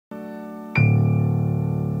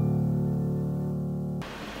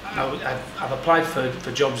I've applied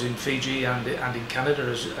for jobs in Fiji and in Canada,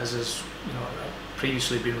 as has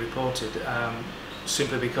previously been reported,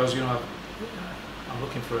 simply because I'm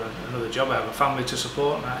looking for another job. I have a family to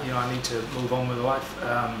support, and I need to move on with life.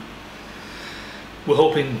 We're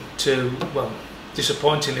hoping to, well,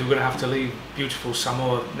 disappointingly, we're going to have to leave beautiful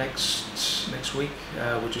Samoa next week.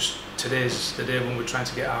 Today's the day when we're trying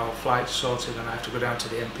to get our flights sorted, and I have to go down to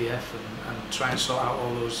the MPF and try and sort out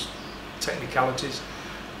all those technicalities.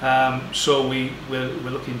 So we're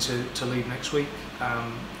looking to leave next week.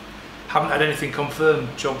 Haven't had anything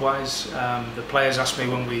confirmed job-wise. The players asked me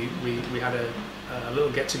when we had a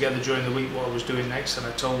little get-together during the week what I was doing next, and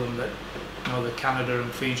I told them that the Canada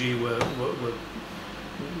and Fiji were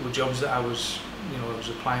jobs that I was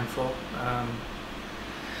applying for.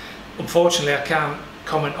 Unfortunately, I can't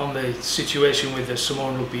comment on the situation with the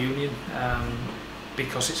Samoa Rugby Union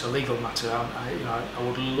because it's a legal matter. I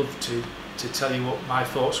would love to tell you what my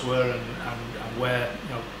thoughts were and where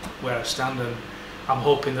I stand, and I'm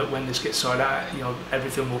hoping that when this gets sorted out,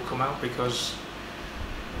 everything will come out, because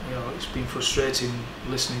it's been frustrating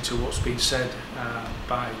listening to what's been said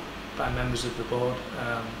by members of the board.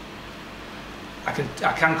 I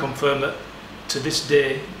can confirm that to this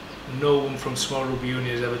day, no one from Samoa Rugby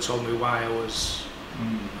Union has ever told me why I was.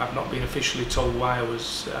 I've not been officially told why I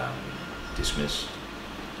was dismissed.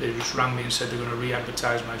 They just rang me and said they're going to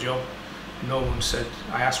re-advertise my job. No one said.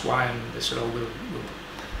 I asked why, and they said, "Oh, we'll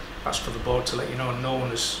ask for the board to let you know." And no one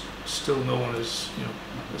has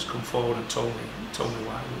come forward and told me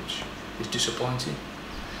why, which is disappointing.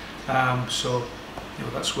 So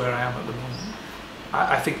that's where I am at the moment.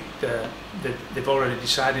 I think they've already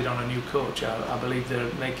decided on a new coach. I believe they're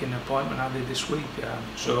making an appointment, are they, this week?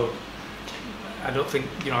 So I don't think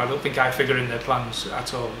I figure in their plans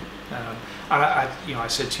at all. And I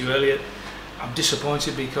said to you earlier, I'm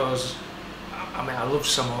disappointed because I love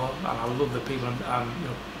Samoa and I love the people, and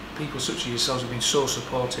people such as yourselves have been so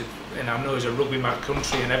supportive. And I know it's a rugby-mad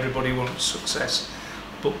country and everybody wants success,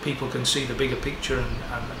 but people can see the bigger picture,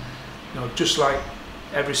 and just like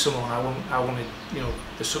every Samoan, I wanted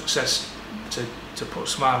the success to put a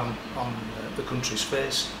smile on the country's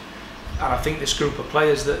face. And I think this group of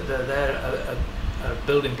players that they're there are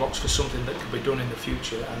building blocks for something that could be done in the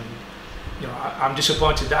future. And I'm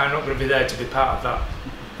disappointed that I'm not going to be there to be part of that.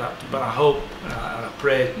 But I hope and I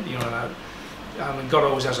pray. God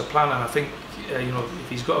always has a plan, and I think if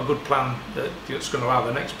He's got a good plan that's going to allow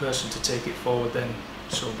the next person to take it forward, then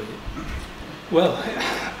so be it. Well,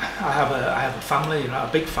 I have a family, a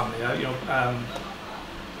big family.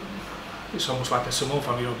 It's almost like a Samoan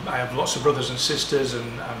family. I have lots of brothers and sisters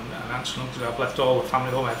and aunts and uncles. I've left all the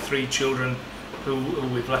family home. I have 3 children who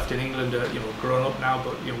we've left in England, grown up now,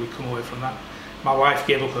 but we come away from that. My wife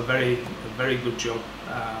gave up a very good job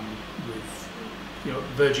with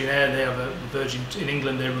Virgin Air. They have Virgin in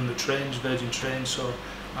England. They run the trains, Virgin Trains. So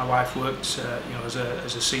my wife worked as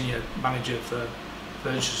a senior manager for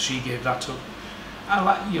Virgin. So she gave that up.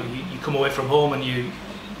 And you come away from home and you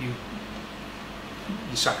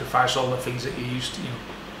sacrifice all the things that you used to,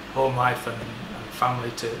 home life and family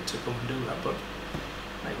to come and do that. But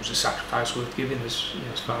it was a sacrifice worth giving, as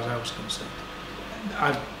far as I was concerned.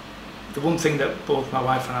 The one thing that both my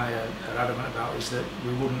wife and I are adamant about is that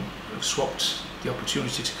we wouldn't have swapped the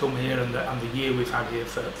opportunity to come here and the year we've had here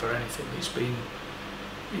for anything.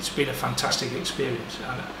 It's been a fantastic experience,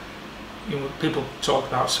 and people talk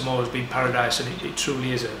about Samoa as being paradise, and it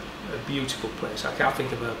truly is a beautiful place. I can't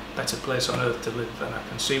think of a better place on earth to live, and I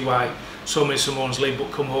can see why so many Samoans leave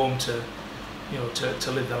but come home to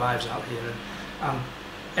live their lives out here. And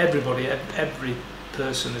everybody, every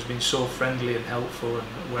person has been so friendly and helpful, and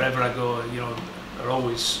wherever I go, are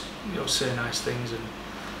always say nice things. And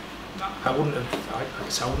I wouldn't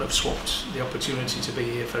have swapped the opportunity to be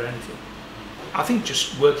here for anything. I think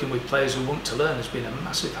just working with players who want to learn has been a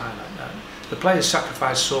massive highlight. The players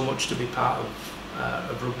sacrifice so much to be part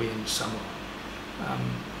of rugby in Samoa.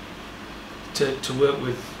 To work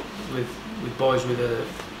with boys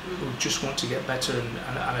who just want to get better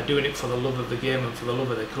and are doing it for the love of the game and for the love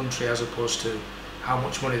of their country, as opposed to how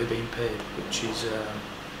much money they're being paid, which is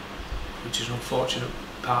an unfortunate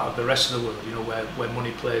part of the rest of the world. Where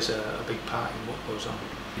money plays a big part in what goes on.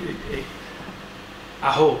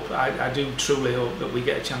 I do truly hope that we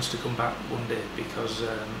get a chance to come back one day, because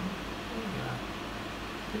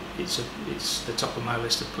it's the top of my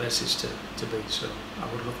list of places to be. So I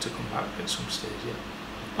would love to come back at some stage. Yeah.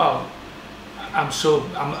 Well, I'm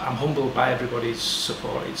humbled by everybody's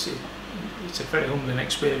support. It's a very humbling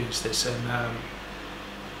experience, this, and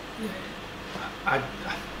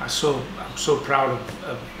I'm so proud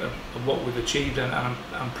of what we've achieved, and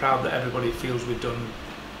I'm proud that everybody feels we've done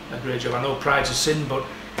a great job. I know pride's a sin, but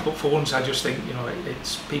for once I just think, you know,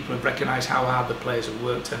 it's people have recognised how hard the players have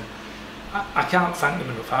worked, and I can't thank them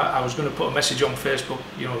enough. I was going to put a message on Facebook,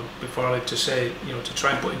 you know, before I left to say, you know, to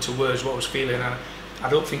try and put into words what I was feeling, and I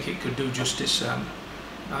don't think it could do justice.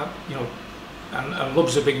 You know, and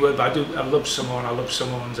love's a big word, but I love Samoa, and I love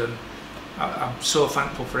Samoans, and I'm so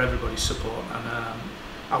thankful for everybody's support, and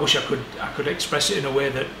I wish I could express it in a way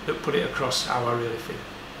that put it across how I really feel.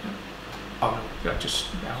 Oh, no,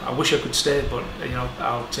 I wish I could stay, but you know,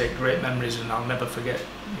 I'll take great memories, and I'll never forget,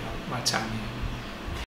 you know, my time here.